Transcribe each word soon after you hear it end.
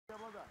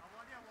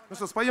Ну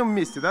что, споем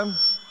вместе, да?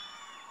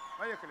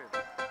 Поехали.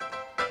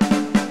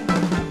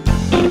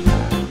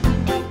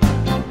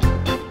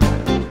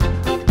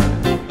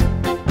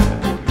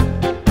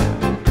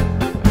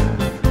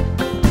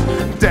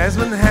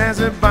 Desmond has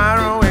a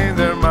barrow in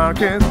their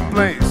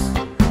marketplace.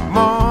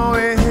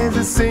 Molly is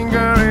a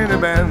singer in a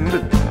band.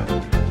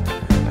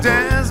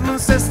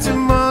 Desmond says to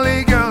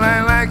Molly, girl,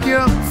 I like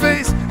your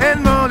face.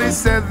 And Molly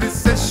said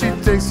this as she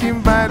takes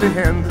him by the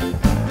hand.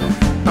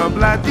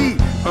 Obla-dee,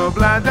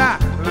 obla-da,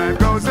 life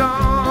goes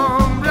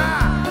on.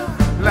 Blah,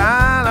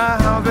 la la,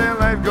 how their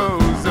life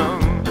goes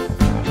on.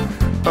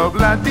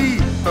 Obla-dee,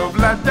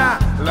 obla-da,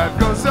 life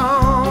goes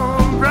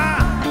on. Blah,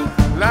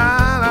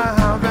 la la,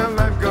 how their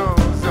life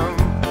goes on.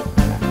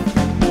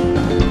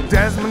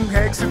 Desmond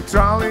takes a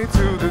trolley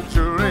to the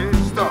jewelry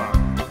store.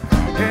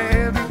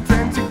 Every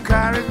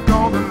 20-carat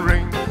golden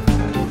ring.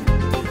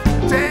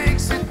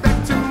 Takes it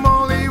back to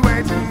Molly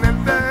waiting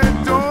at the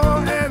door.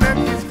 And then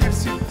he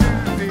gives it to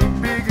the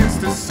begins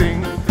to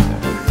sing.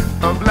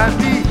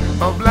 Obla-dee,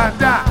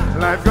 obla-da,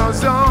 life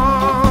goes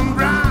on.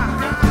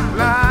 Blah,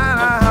 la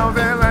la, how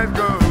their life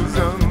goes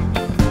on.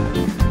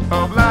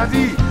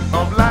 Obla-dee,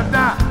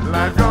 obla-da,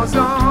 life goes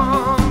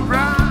on.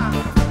 Blah,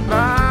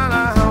 la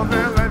la, how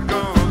their life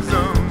goes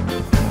on.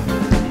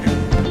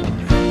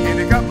 In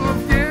a couple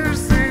of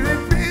years, they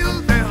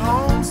build their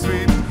home,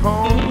 sweet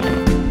home.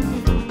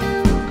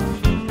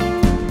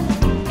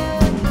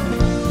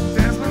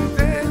 Desmond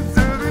danced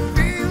to the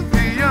field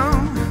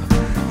beyond.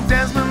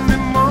 Desmond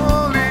and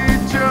Molly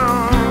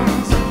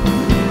Jones.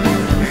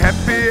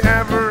 Happy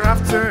ever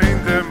after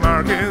in the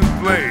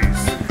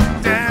marketplace.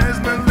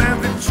 Desmond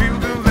left the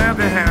children, left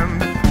the hand.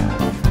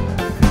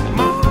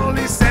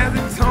 Molly sat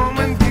at home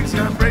and gives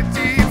her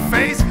pretty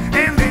face.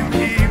 And in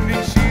the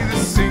evening she's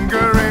a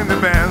singer in the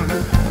band.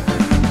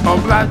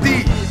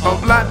 Obla-dee,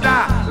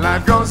 obla-da,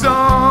 life goes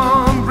on.